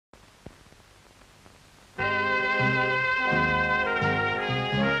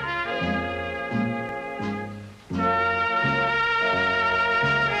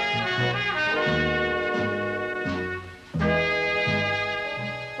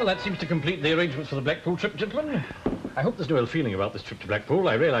Well, that seems to complete the arrangements for the Blackpool trip, gentlemen. I hope there's no ill feeling about this trip to Blackpool.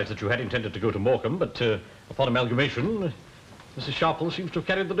 I realise that you had intended to go to Morecambe, but upon amalgamation, Mrs. Sharple seems to have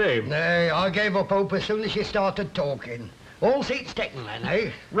carried the day. Nay, I gave up hope as soon as you started talking. All seats taken then,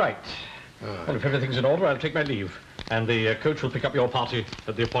 eh? Right. Well, if everything's in order, I'll take my leave. And the coach will pick up your party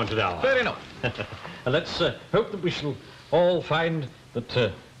at the appointed hour. Fair enough. And let's hope that we shall all find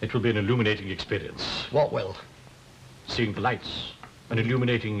that it will be an illuminating experience. What will? Seeing the lights. An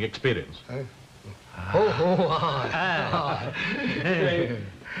illuminating experience. Eh? Aye.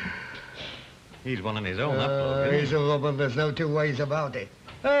 He's one on his own, that bloke, isn't he? He's a rubber, there's no two ways about it.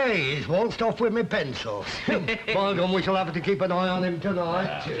 Hey, he's waltzed off with me pencils. By gum, we shall have to keep an eye on him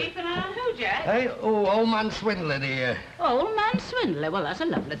tonight. Keep an eye on who, Jack? Hey, old man Swindler here. Old man Swindler? Well, that's a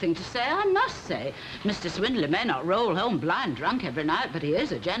lovely thing to say, I must say. Mr. Swindler may not roll home blind drunk every night, but he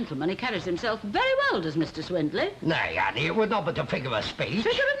is a gentleman. He carries himself very well, does Mr. Swindler. Nay, Annie, it would not but a figure of speech.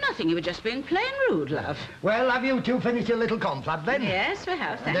 Figure of nothing. You were just being plain rude, love. Well, have you two finished your little confab, then? Yes, we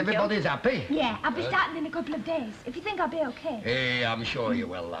have, thank And everybody's happy? Yeah, I'll be starting in a couple of days. If you think I'll be okay. Hey, I'm sure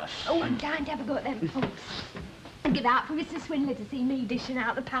you will, lass. Oh, I'm dying to have a go at them folks. And give out for Mr. Swindler to see me dishing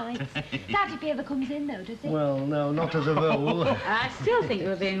out the pints. Doubt if he ever comes in, though, does he? Well, no, not as a rule. I still think you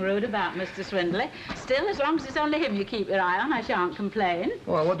were being rude about Mr. Swindler. Still, as long as it's only him you keep your eye on, I shan't complain.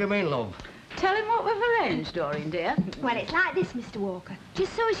 Well, what do you mean, love? Tell him what we've arranged, Doreen, dear. Well, it's like this, Mr. Walker.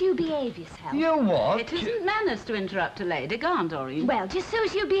 Just so as you behave yourself. You what? It isn't manners to interrupt a lady. Go on, Doreen. Well, just so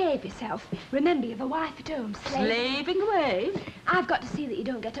as you behave yourself. Remember, you've a wife at home, Slaving away. I've got to see that you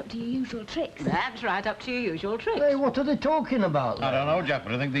don't get up to your usual tricks. That's right, up to your usual tricks. Hey, what are they talking about? I don't know, Jack,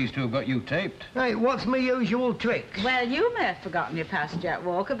 but I think these two have got you taped. Hey, what's my usual tricks? Well, you may have forgotten your past, Jack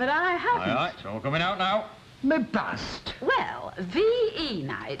Walker, but I haven't. Aye, it's all coming out now. My past. Well, V.E.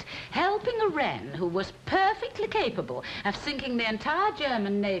 Knight, helping a wren who was perfectly capable of sinking the entire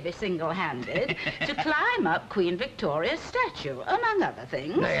German Navy single-handed to climb up Queen Victoria's statue, among other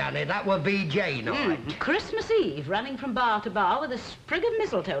things. Hey, Annie, that were V.J. night. Christmas Eve, running from bar to bar with a sprig of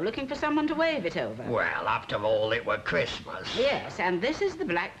mistletoe looking for someone to wave it over. Well, after all, it were Christmas. Yes, and this is the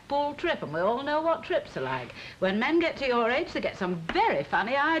Blackpool trip, and we all know what trips are like. When men get to your age, they get some very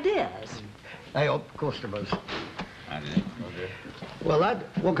funny ideas. Hey, up, customers. Well, lad,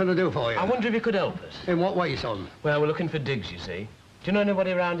 what can I do for you? I wonder if you could help us. In what way, son? Well, we're looking for digs, you see. Do you know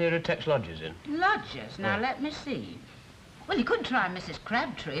anybody around here who takes lodgers in? Lodgers? Now, let me see. Well, you could try Mrs.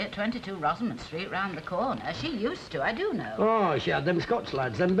 Crabtree at 22 Rosamond Street round the corner. She used to, I do know. Oh, she had them Scots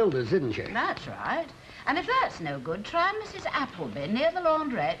lads, them builders, didn't she? That's right. And if that's no good, try Mrs. Appleby near the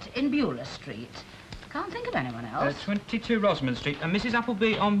laundrette in Beulah Street. Can't think of anyone else. 22 Rosamond Street, and Mrs.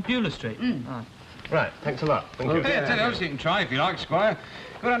 Appleby on Beulah Street. Oh. Right, thanks a lot. Thank you. Okay, I tell you, you can try if you like, Squire.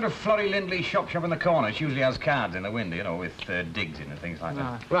 Go down to Florrie Lindley's shop in the corner. She usually has cards in the window, you know, with digs in and things like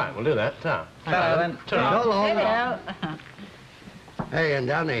that. Right, we'll do that. Ta. Hello, then. Hello. Hey, and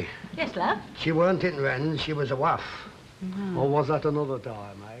Annie. Yes, love? She weren't in Wren, she was a waff. Or was that another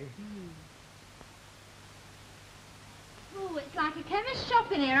time, eh? Oh, it's like a chemist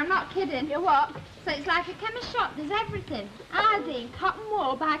shop in here, I'm not kidding. You what? So it's like a chemist shop, there's everything. Iodine, cotton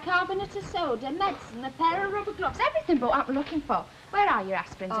wool, bicarbonate of soda, medicine, a pair of rubber gloves, everything but what we're looking for. Where are your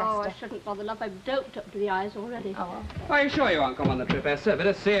aspirins, Oh, I Esther? shouldn't bother, love. I'm doped up to the eyes already. Oh, Are you sure you won't come on the trip, Esther? Bit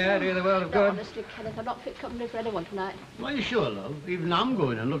of sea air, do you the world of No, good. honestly, Kenneth, I'm not fit company for anyone tonight. Are you sure, love? Even I'm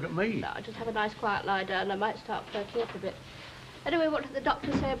going, and look at me. No, I just have a nice quiet lie down. I might start perking up a bit. Anyway, what did the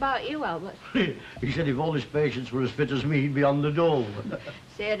doctor say about you, Albert? He said if all his patients were as fit as me, he'd be on the dole.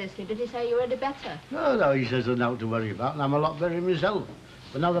 Seriously, did he say you were any better? No, he says there's nothing to worry about, and I'm a lot better myself.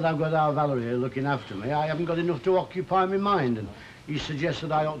 But now that I've got our Valerie here looking after me, I haven't got enough to occupy my mind, and he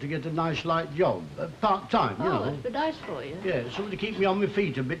suggested I ought to get a nice light job, part-time, you know. That'd be nice for you. Yeah, something to keep me on my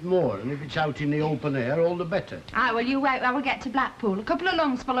feet a bit more, and if it's out in the open air, all the better. Aye, well, you wait while we get to Blackpool. A couple of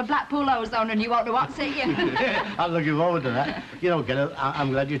lungs full of Blackpool ozone and you won't know what's it, you. I'm looking forward to that. You know, Kenneth,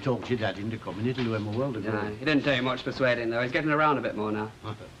 I'm glad you talked your dad into coming. It'll do him a world of good. No, he didn't take much persuading, though. He's getting around a bit more now.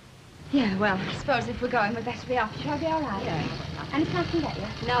 Yeah, well, I suppose if we're going, we'd better be off. Shall I be all right? Yeah. Anything I can get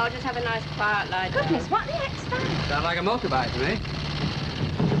you? No, just have a nice quiet lie down. Goodness, what the heck's that? Sounds like a motorbike to me.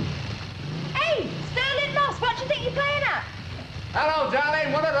 Hey, Sterling Moss, what do you think you're playing at? Hello,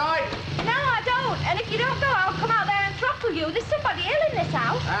 darling. Want a ride? No, I don't. And if you don't go, I'll come out there and throttle you. There's somebody ill in this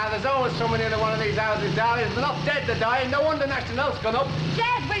house. There's always someone in one of these houses, darling. They're not dead, they're dying. No wonder National's gone up.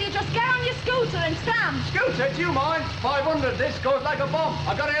 Jed, will you just get on your scooter and stand? Scooter, do you mind? 500, this goes like a bomb.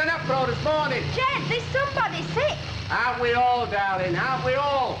 I got it in an Pro this morning. Jed, there's somebody sick. Aren't we all, darling? Aren't we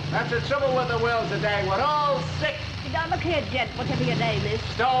all? That's the trouble with the world today. We're all sick. Now, look here, Jed, whatever your name is.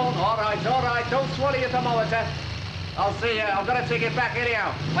 Stone, all right, don't swallow your thermometer. I'll see you. I've got to take it back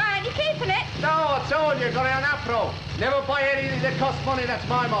anyhow. Why, aren't you keeping it? No, I told you, got it on Afro. Never buy anything that costs money, that's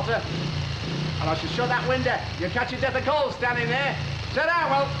my motto. And I should shut that window. You'll catch your death of cold standing there. Sit down,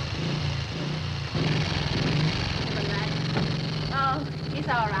 well. Oh, he's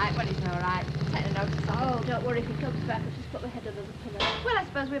all right. Well, he's all right. Take a notice of Oh, don't worry if he comes back. I'll just put my head under the pillow. Well, I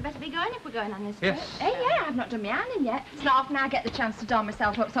suppose we'd better be going if we're going on this trip. Yes. Hey, yeah, I've not done my ironing yet. It's not often I get the chance to doll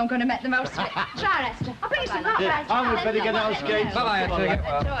myself up, so I'm going to make the most of it. Try, Esther. I'll bring you some hot rice. I'm better get out skates. Bye-bye, Esther.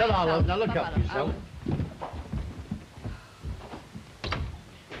 Come on, love. Now look after yourself.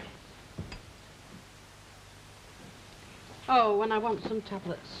 Oh, when I want some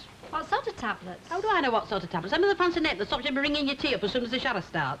tablets. What sort of tablets? How do I know what sort of tablets? I'm in the fancy name that stops you bringing your tea up as soon as the shower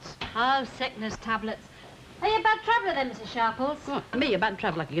starts. Oh, sickness tablets. Are you a bad traveller then, Mrs. Sharples? Oh, me, a bad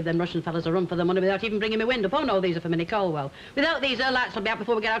traveller. I could give them Russian fellas a run for their money without even bringing me wind up. Oh, no, these are for Minnie Colwell. Without these, her lights will be out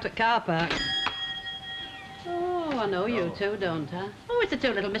before we get out at car park. Oh, I know you two, don't I? Oh, it's the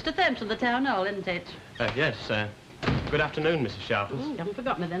two little Mr. Thames from the town hall, isn't it? Yes, good afternoon, Mrs. Sharples. Oh, you haven't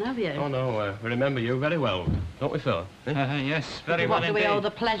forgotten me then, have you? Oh, no, we remember you very well, don't we, Phil? Yes, very What well do we indeed. owe the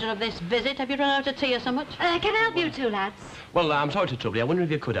pleasure of this visit? Have you run out of tea or so much? Can I help you two lads? Well, I'm sorry to trouble you. I wonder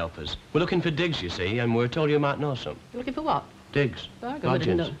if you could help us. We're looking for digs, you see, and we're told you might know some. You're looking for what? Digs. I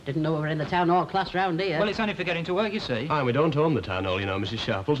Lodgings. didn't know we were in the town hall class round here. Well, it's only for getting to work, you see. Aye, we don't own the town hall, you know, Mrs.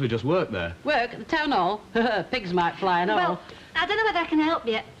 Sharples. We just work there. Work at the town hall? Pigs might fly and all. Well, I don't know whether I can help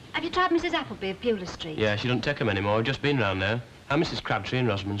you. Have you tried Mrs. Appleby of Bewler Street? Yeah, she doesn't take 'em anymore. We've just been round there. And Mrs. Crabtree in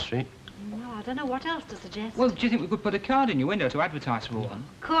Rosamond Street. No, I don't know what else to suggest. Well, do you think we could put a card in your window to advertise for one?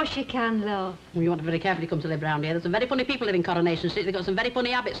 Of course you can, love. You want to be very careful you come to live round here. There's some very funny people live in Coronation Street. They've got some very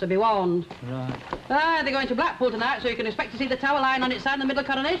funny habits, to be warned. Right. Aye, they're going to Blackpool tonight, so you can expect to see the tower lying on its side in the middle of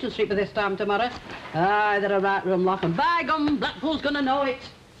Coronation Street by this time tomorrow. Aye, they're a right rum lock, and by gum, Blackpool's gonna know it.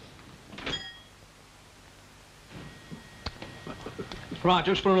 Right,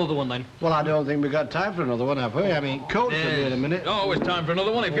 just for another one then. Well, I don't think we've got time for another one, have we? I mean, coats will be in a minute. Oh, it's time for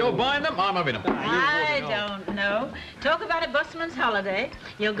another one. If you're buying them, I'm having them. I don't know. Talk about a busman's holiday.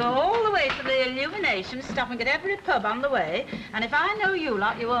 You'll go all the way to the illumination, stopping at every pub on the way, and if I know you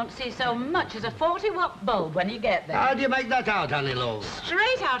lot, you won't see so much as a 40-watt bulb when you get there. How do you make that out, Annie Love?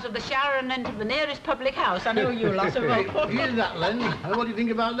 Straight out of the shower and into the nearest public house. I know you lot of all. Here's that, Len. What do you think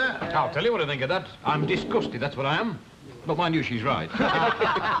about that? I'll tell you what I think of that. I'm disgusted, that's what I am. But mind you, she's right. It's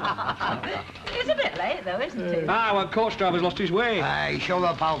a bit late, though, isn't it? Ah, well, coach driver's lost his way. Aye, show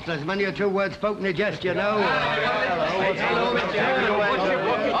up, pal. There's many a two words spoken in jest, you know. All right,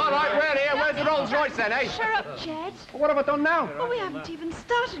 we're here. Where's the Rolls Royce then, eh? Shut up, Jed. What have I done now? Well, we haven't even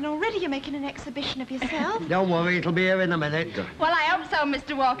started, and already you're making an exhibition of yourself. Don't worry, it'll be here in a minute. Well, I hope so,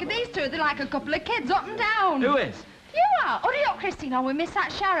 Mr. Walker. These two, they're like a couple of kids, up and down. Who is? You are. Hurry up, Christine, or we miss that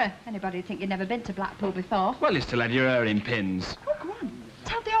shower. Anybody think you've never been to Blackpool before? Well, it's to let your hair in pins. Oh, go on.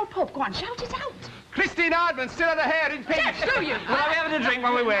 Tell the old pub. Go on, shout it out. Christine Hardman still had her hair in pink. Screw you. Well, are we having a drink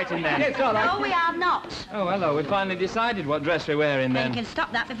while we're waiting then? Yes, all right. No, we are not. Oh, hello. We finally decided what dress we're wearing Then then. you can stop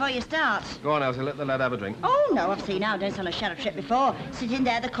that before you start. Go on, Elsie, let the lad have a drink. Oh, no, I've seen Aldous on a sheriff trip before, sitting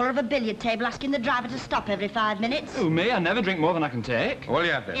there the colour of a billiard table asking the driver to stop every 5 minutes. Oh, me? I never drink more than I can take. Well,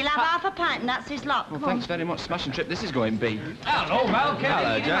 you have then. He'll have half a pint and that's his lot. Well, Come on. thanks very much. Smashing trip this is going to be. Hello, Malcolm.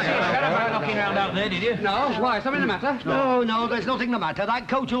 Hello, Jack. Knocking around out there, did you? No, why? Something the matter? No, there's nothing the matter. That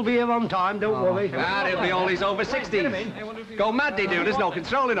coach will be here on time, don't worry. Ah, it'll be all these over 60s. Go mad, they do. There's no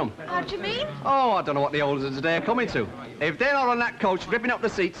controlling them. How do you mean? Oh, I don't know what the oldest today are coming to. If they're not on that coach ripping up the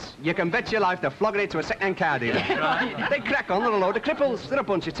seats, you can bet your life they're flogging it to a second-hand car dealer. They crack on, they're a load of cripples. They're a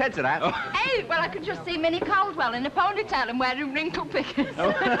bunch of Teds, are that. Hey, well, I could just see Minnie Caldwell in a ponytail and wearing wrinkle pickers.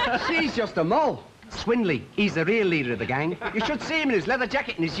 She's just a mole. Swindley, he's the real leader of the gang. You should see him in his leather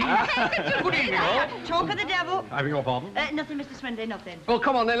jacket and his jeans. Good evening, all. Talk of the devil. I beg your pardon? Nothing, Mr. Swindley, nothing. Well,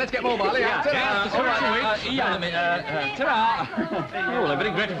 come on then, let's get mobile. Ta-ra. Oh, well, I'm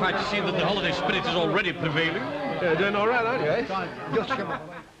very gratified to see that the holiday spirit is already prevailing. You're doing all right, aren't you, eh? Just come on.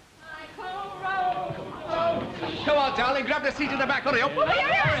 Come on, darling, grab the seat in the back. Hurry up.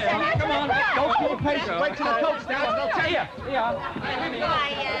 Come on. Go slow pace. Wait till the coach starts and I'll tell you.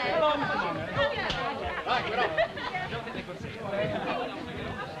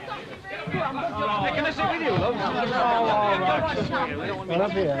 Hey, can I sit with you, love?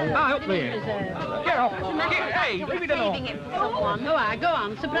 Help me. Get off. Hey, leave it alone. Go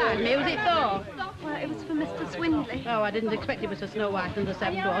on, surprise me. Who's it for? Well, it was for Mr. Swindley. Oh, I didn't expect it was a Snow White and the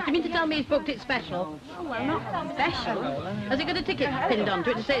Seven Dwarfs. You mean to tell me he's booked it special? Oh, well, not special. Has he got a ticket pinned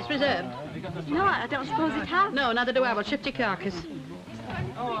onto it to say it's reserved? No, I don't suppose it has. No, neither do I. Well, shift your carcass.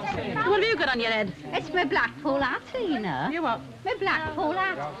 What have you got on your head? It's my Blackpool hat, you know. You what? My Blackpool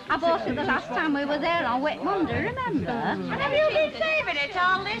hat. I bought it the last time we were there on Whit Monday, remember? And have you been saving it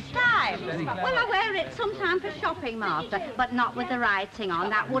all this time? Well, I wear it sometimes for shopping, Martha, but not with the writing on.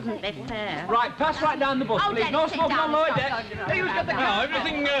 That wouldn't be fair. Right, pass right down the bus, please. No smoking on lower deck. Hey, who's got the car?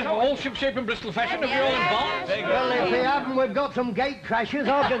 Everything all shipshape and Bristol fashion. Have you all involved? Well, if we haven't, we've got some gate crashes,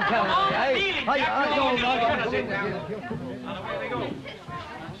 I can tell you.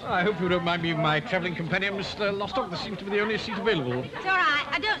 I hope you don't mind me my travelling companion, Mr. Lostock. This seems to be the only seat available. It's all right.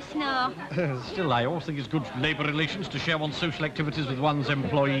 I don't snow. Still, I always think it's good for labour relations to share one's social activities with one's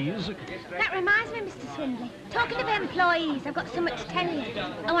employees. That reminds me, Mr. Sindley. Talking of employees, I've got something to tell you.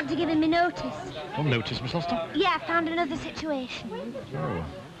 I want to give him my notice. Oh, notice, Miss Lostock? Yeah, I found another situation.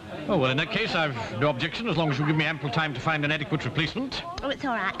 Oh, well, in that case, I've no objection, as long as you give me ample time to find an adequate replacement. Oh, it's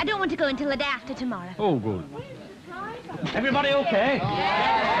all right. I don't want to go until the day after tomorrow. Oh, good. Everybody okay?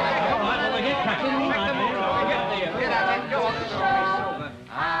 Yeah. All right, well, I get cracking. Get at it, go on.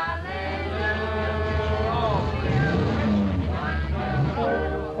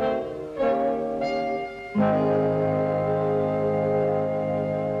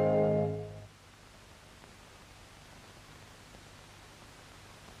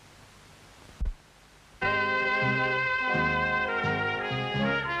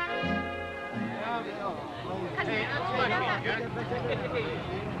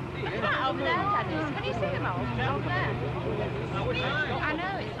 Over there, Dennis. Can you see them all? Over there. I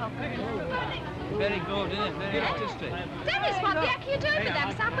know, it's all good. Very good, isn't it? Very artistic. Dennis, what the heck are you doing with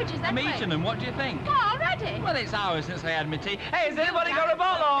them sandwiches? I'm eating them. What do you think? What, already? Well, it's hours since I had my tea. Hey, has anybody got a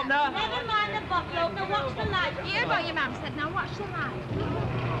bottle opener? Never mind the bottle opener, watch the light. You hear what your mum said, now watch the light.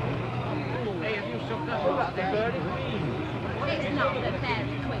 Hey, have you sucked up the birdie queen? It's not the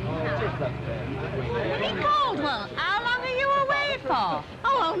Fairy Queen, no. Pretty cold one. How long are you away for?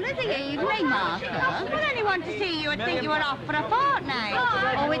 Oh, only the evening, Martha. Well, anyone to see you would think you were off for a fortnight.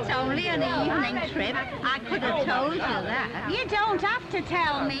 Oh, it's only an evening trip. I could have told you that. You don't have to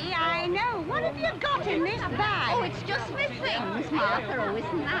tell me, I know. What have you got in this bag? Oh, it's just my things, Martha. Oh,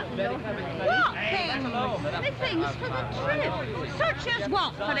 isn't that lovely? What things? My things for the trip. Such as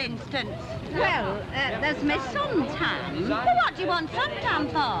what, for instance? Well, there's my suntan. Well, what do you want suntan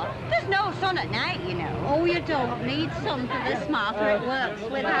for? There's no sun at night, you know. Oh, you don't need sun for this, Martha. It works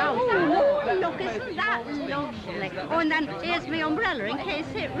without. Oh, look, isn't that lovely? Oh, and then here's my umbrella in case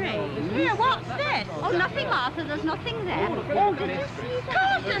it rains. Here, what's this? Oh, nothing, Martha. There's nothing there. Oh, did you see Of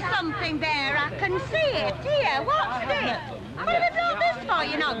course there's something there. I can see it. Here, what's this? What have you brought this for?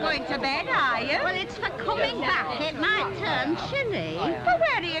 You're not going to bed, are you? Well, it's for coming back. It might turn chilly. But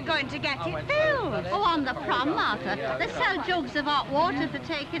where are you going to get it filled? Oh, on the prom, Martha. They sell jugs of hot water for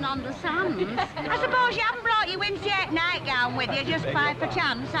taking on the sands. I suppose you haven't brought your Wednesday nightgown with you just by for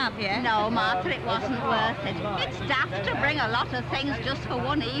chance, have you? No, Martha, it wasn't worth it. It's daft to bring a lot of things just for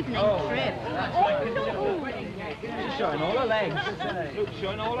one evening trip. Oh, no. She's showing all her legs. Look,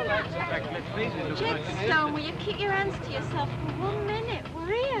 showing all her legs. Jetstone, will you keep your hands to yourself for 1 minute, will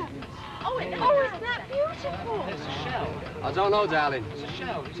you? Oh, isn't that beautiful? It's a shell. I don't know, darling. It's a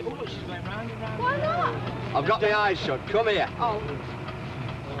shell. Oh, look, she's going round and round. Why not? I've got my eyes shut. Come here. Oh,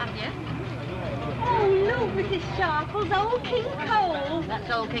 have you? Oh, look, Mrs. Sharple's Old King Cole. That's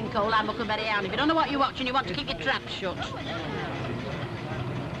Old King Cole, I'm Huckleberry Ann. If you don't know what you're watching, you want to keep your trap shut.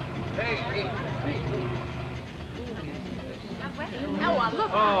 Oh, I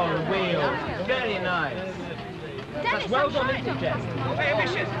love Oh, the wheel. Very nice. Dennis, Well I'm done, trying isn't to- it? Hey,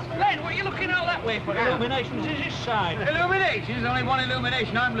 Bishop. Len, what are you looking out that way for? Illuminations is this side. Illumination? There's only one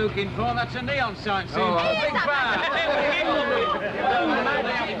illumination I'm looking for, and that's a neon sign. See? Oh, Big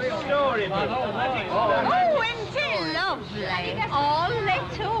Story, Oh, isn't it lovely? all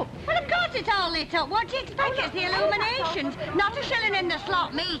lit up. Well, of course it's all lit up. What do you expect? It's the illuminations, not a shilling in the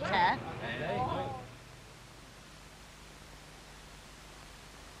slot meter.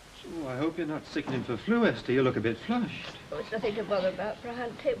 Oh, I hope you're not sickening for flu, Esther. You look a bit flushed. Oh, it's nothing to bother about,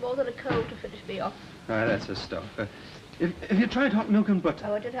 Brian. Take more than a cold to finish me off. Ah, that's the stuff. Have you tried hot milk and butter?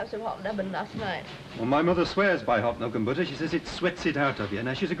 Oh, I did have some hot lemon last night. Well, my mother swears by hot milk and butter. She says it sweats it out of you.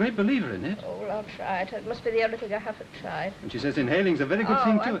 Now, she's a great believer in it. Oh, well, I'll try it. It must be the only thing I haven't tried. And she says inhaling's a very good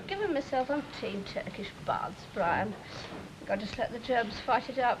thing, too. I've given myself umpteen Turkish baths, Brian. I've got to just let the germs fight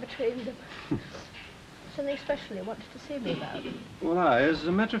it out between them. Something special you wanted to see me about? Well, as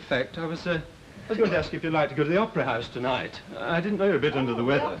a matter of fact, I was going to ask if you'd like to go to the Opera House tonight. I didn't know you were a bit under the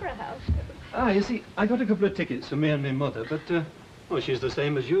weather. The Opera House? You see, I got a couple of tickets for me and my mother, but, well, she's the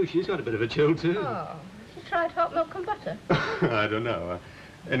same as you. She's got a bit of a chill, too. Oh, have you tried hot milk and butter? I don't know.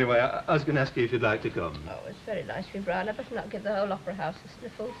 Anyway, I was going to ask you if you'd like to come. Oh, it's very nice of you, Brian. I better not give the whole opera house a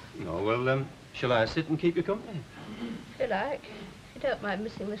sniffle. Oh, well, shall I sit and keep you company? If you like. If you don't mind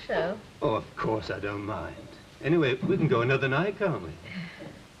missing the show. Oh, of course I don't mind. Anyway, we can go another night, can't we?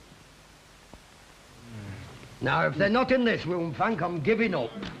 Now, if they're not in this room, Frank, I'm giving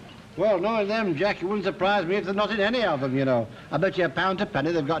up. Well, knowing them, Jack, it wouldn't surprise me if they're not in any of them, you know. I bet you a pound to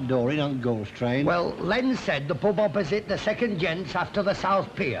penny they've got Doreen on the Ghost Train. Well, Len said the pub opposite the second gents after the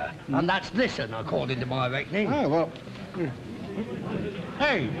South Pier. And that's this one, according to my reckoning. Oh, well...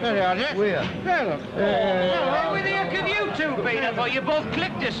 Hey, there you are, Jack. Where? There, look. Where the heck have you two been? I thought you both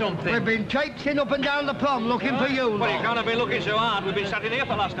clicked or something. We've been traipsing up and down the prom looking for you, Well, you can't be looking so hard. We've been sat in here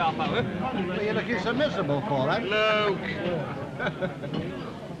for the last half hour. What are you looking so miserable for, eh? Luke.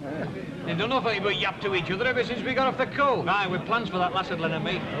 You don't know if anybody yapped to each other ever since we got off the coast. Aye, with plans for that lass at Len and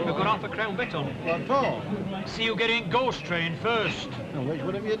me. We've got half a crown bet on it. What for? See you getting Ghost Train first. Oh, which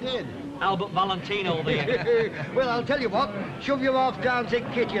one of you did? Albert Valentino there. Well, I'll tell you what. Shove your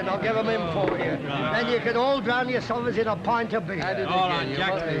half-dancing kitty and I'll get them in for you. Then you can all drown your sorrows in a pint of beer. All right,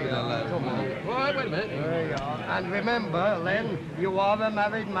 Jack. Come on. Right, wait a minute. There you are. And remember, Len, you are a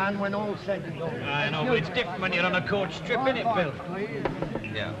married man when all's said and done. I know, but it's different when you're on a coach trip, innit, Bill?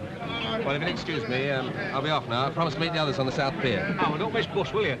 Yeah. Well, if you'll excuse me, I'll be off now. I promise to meet the others on the South Pier. Oh, well, don't miss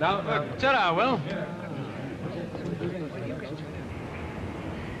bus, will you? No. Ta-ra, Will.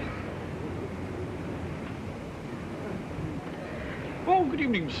 Oh, good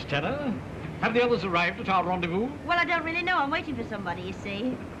evening, Miss Tanner. Have the others arrived at our rendezvous? Well, I don't really know. I'm waiting for somebody, you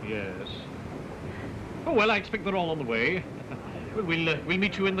see. Yes. Oh, well, I expect they're all on the way. We'll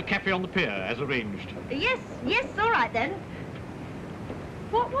meet you in the cafe on the pier, as arranged. Yes, all right then.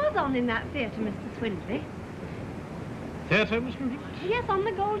 What was on in that theatre, Mr. Swindley? Theatre, Miss Nugent? Yes, on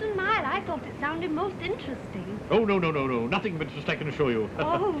the Golden Mile. I thought it sounded most interesting. Oh, no. Nothing of interest I can assure you.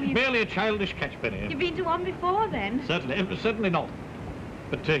 Oh, Merely a childish catchpenny. You've been to one before, then? Certainly not.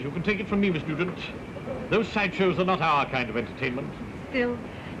 But you can take it from me, Miss Nugent. Those sideshows are not our kind of entertainment. Still,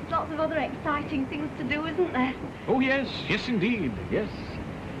 lots of other exciting things to do, isn't there? Oh, yes, indeed, yes.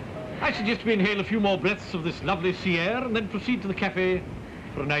 I suggest we inhale a few more breaths of this lovely sea air and then proceed to the cafe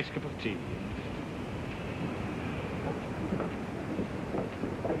for a nice cup of tea.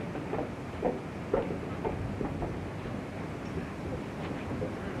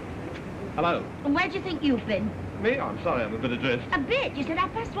 Hello. And where do you think you've been? Me? I'm sorry, I'm a bit adrift. A bit? You said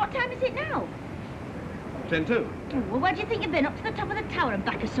 1:30. What time is it now? 10:02. Oh, well, where do you think you've been? Up to the top of the tower and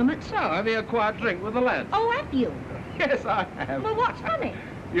back of summit? Oh, having a quiet drink with the lads. Oh, have you? Yes, I have. Well, what's funny?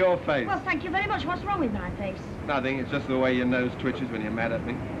 Your face. Well, thank you very much. What's wrong with my face? Nothing, it's just the way your nose twitches when you're mad at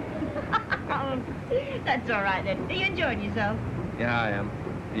me. That's all right, then. Are you enjoying yourself? Yeah, I am.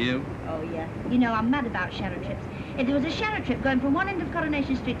 You? Oh, yeah. You know, I'm mad about shadow trips. If there was a shadow trip going from one end of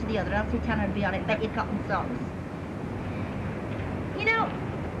Coronation Street to the other, Elsie Tanner would be on it. Bet your cotton socks. You know,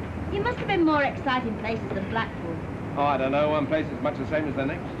 you must have been more exciting places than Blackpool. Oh, I don't know. One place is much the same as the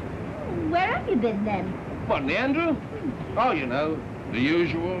next. Where have you been, then? What, Leandro? Oh, you know, the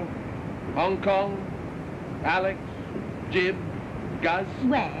usual. Hong Kong, Alex, Jib, Guz.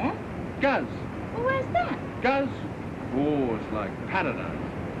 Where? Guz. Well, where's that? Guz? Oh, it's like paradise.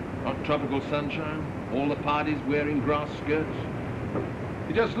 Hot tropical sunshine, all the parties wearing grass skirts.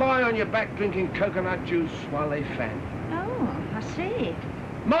 You just lie on your back drinking coconut juice while they fan. Oh, I see.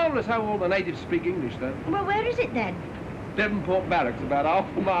 Marvellous how all the natives speak English, though. Well, where is it, then? Devonport Barracks, about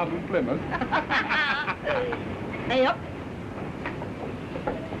half a mile from Plymouth. Hey, up.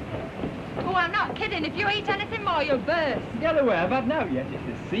 Oh, I'm not kidding. If you eat anything more, you'll burst. The other way I've had now yet is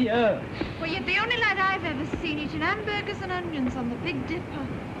to see her. Well, you're the only lad I've ever seen eating hamburgers and onions on the Big Dipper.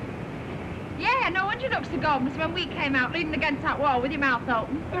 Yeah, no wonder you looked so gormless when we came out leaning against that wall with your mouth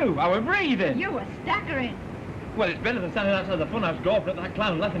open. Oh, I were breathing. You were staggering. Well, it's better than standing outside the funhouse gawping at that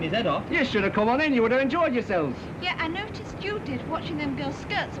clown laughing his head off. You should have come on in. You would have enjoyed yourselves. Yeah, I noticed you did, watching them girls'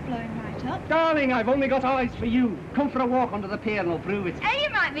 skirts blowing right up. Darling, I've only got eyes for you. Come for a walk under the pier and I'll prove it. Hey, you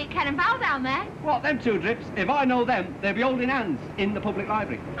might meet Ken and Val down there. What, them two drips? If I know them, they'll be holding hands in the public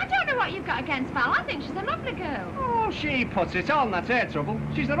library. I don't know what you've got against Val. I think she's a lovely girl. Oh, she puts it on, that's her trouble.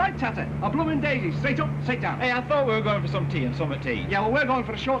 She's the right tatter. A bloomin' daisy. Straight up, sit down. Hey, I thought we were going for some tea and some tea. Yeah, well, we're going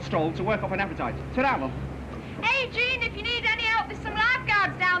for a short stroll to work up an appetite. Sit down, love. Hey, Jean, if you need any help, there's some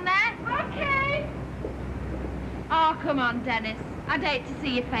lifeguards down there. Okay. Oh, come on, Dennis. I'd hate to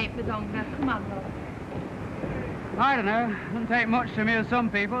see you faint with hunger. Come on, love. I don't know. Doesn't take much to amuse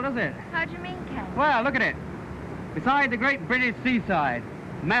some people, does it? How do you mean, Ken? Well, look at it. Beside the great British seaside,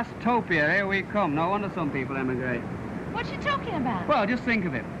 Mastopia, here we come. No wonder some people emigrate. What's she talking about? Well, just think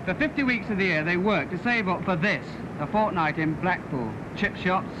of it. For 50 weeks of the year, they work to save up for this. A fortnight in Blackpool. Chip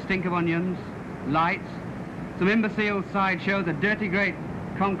shops, stink of onions, lights, some imbecile sideshows, a dirty great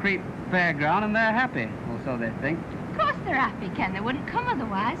concrete fairground, and they're happy. Or so they think. Of course they're happy, Ken. They wouldn't come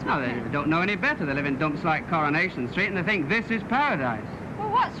otherwise, No, would they don't know any better. They live in dumps like Coronation Street, and they think this is paradise. Well,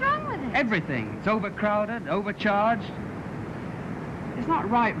 what's wrong with it? Everything. It's overcrowded, overcharged. It's not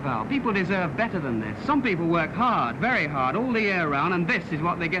right, Val. People deserve better than this. Some people work hard, very hard, all the year round, and this is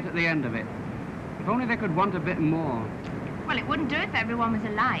what they get at the end of it. If only they could want a bit more. Well, it wouldn't do if everyone was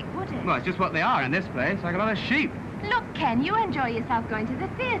alike, would it? Well, it's just what they are in this place, like a lot of sheep. Look, Ken, you enjoy yourself going to the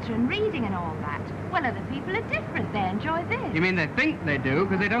theatre and reading and all that. Well, other people are different. They enjoy this. You mean they think they do,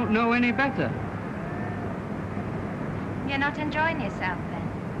 because they don't know any better? You're not enjoying yourself, then?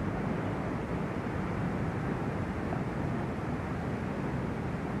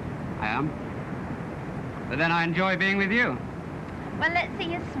 I am. But then I enjoy being with you. Well, let's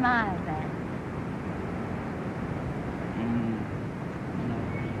see you smile, then.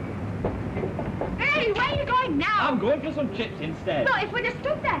 Hey, where are you going now? I'm going for some chips instead. Look, if we'd have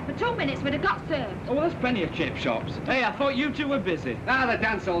stood there for 2 minutes, we'd have got served. Oh, well, there's plenty of chip shops. Hey, I thought you two were busy. Ah, the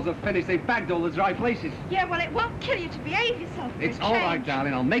dance halls have finished. They've bagged all the dry places. Yeah, well, it won't kill you to behave yourself for It's a all right, change.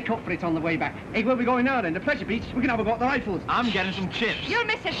 darling. I'll make up for it on the way back. Hey, where are we going now, then? The Pleasure Beach? We can have a go at the rifles. I'm getting some chips. You'll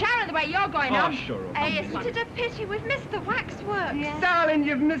miss the shower the way you're going Oh, on. sure. Hey, isn't it a pity we've missed the waxworks? Yeah. Darling,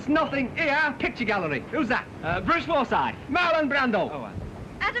 you've missed nothing. Here, picture gallery. Who's that? Bruce Forsyth. Marlon Brando. Oh,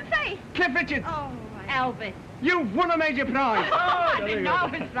 Adam Faith. Cliff Richards. Oh, Elvis. You've won a major prize. Oh, I didn't know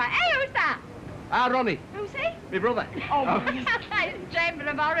it was right. Hey, who's that? Ronnie. Who's he? My brother. Oh, it's Chamber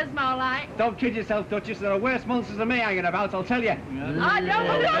of Horrors, more like. Don't kid yourself, Duchess. There are worse monsters than me hanging about, I'll tell you. I know.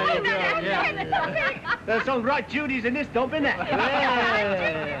 There's some right Judies in this dump, isn't there?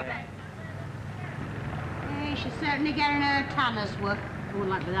 Hey, she's certainly getting her tanner's work. I wouldn't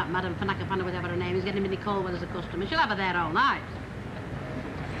like to be that Madam Fanakapana, whatever her name is, getting Minnie Colwell as a customer. She'll have her there all night.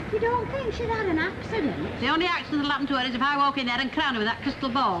 You don't think she'd had an accident? The only accident that'll happen to her is if I walk in there and crown her with that crystal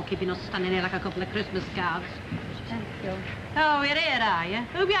ball, keeping us standing here like a couple of Christmas cards. Thank you. Oh, you're here, are you?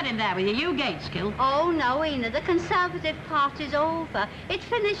 Who've you had in there with you? You Gateskill? Oh, no, Ina, the Conservative Party's over. It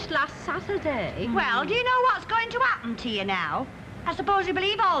finished last Saturday. Well, do you know what's going to happen to you now? I suppose you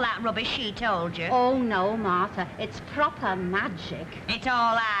believe all that rubbish she told you. Oh, no, Martha. It's proper magic. It's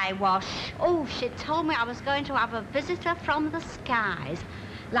all eyewash. Oh, she told me I was going to have a visitor from the skies.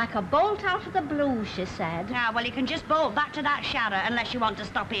 Like a bolt out of the blue, she said. Ah, well, you can just bolt back to that shower unless you want to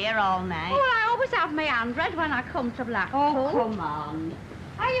stop here all night. Oh, I always have my hand read when I come to Blackpool. Oh, come on.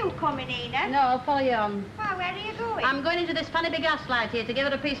 Are you coming, Ina? No, I'll follow you on. Well, where are you going? I'm going into this fanny big gaslight here to give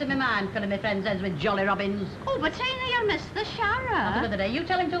her a piece of my mind, filling my friends' heads with jolly robins. Oh, but Ina, you missed the shower. Not another day. You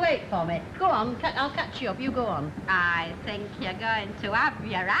tell him to wait for me. Go on, I'll catch you up. You go on. I think you're going to have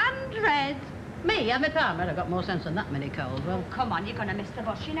your hand read. Me, have my partner. I've got more sense than that, Minnie Colwell. Come on, you're going to miss the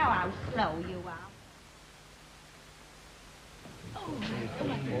bus. You know how slow you are.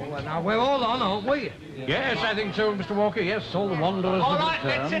 Well, now, we're all on, aren't we? Yes, I think so, Mr. Walker. Yes, all the wanderers All have right,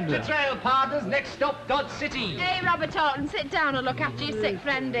 let's hit returned. the trail, partners. Next stop, Dodge City. Hey, Robert Horton, sit down and look after your sick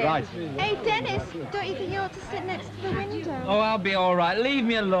friend here. Right. Hey, Dennis, don't you think you ought to sit next to the window? Oh, I'll be all right. Leave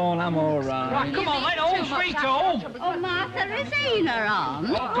me alone. I'm all right. Right, come on, let all three go. Oh, Martha, is Ina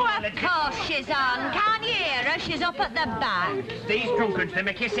on? Oh, of course she's on. Can't you hear her? She's up at the back. These drunkards, they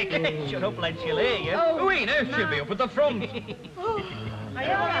make you sick. Shut up, lad, she'll hear you. Oh, Ina, she'll be up at the front. Are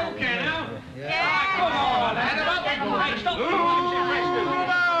you all right? Okay, now? Yeah. Come on, lad. Hey, stop.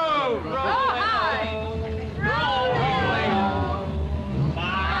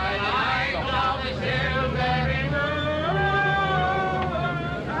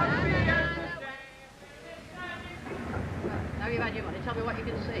 Now you've had your money. Tell me what you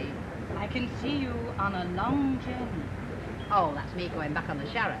can see. I can see you on a long journey. Oh, that's me going back on the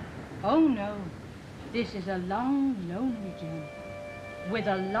Sharrow. Oh, no. This is a long, lonely journey. With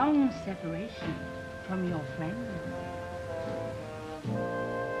a long separation from your friends.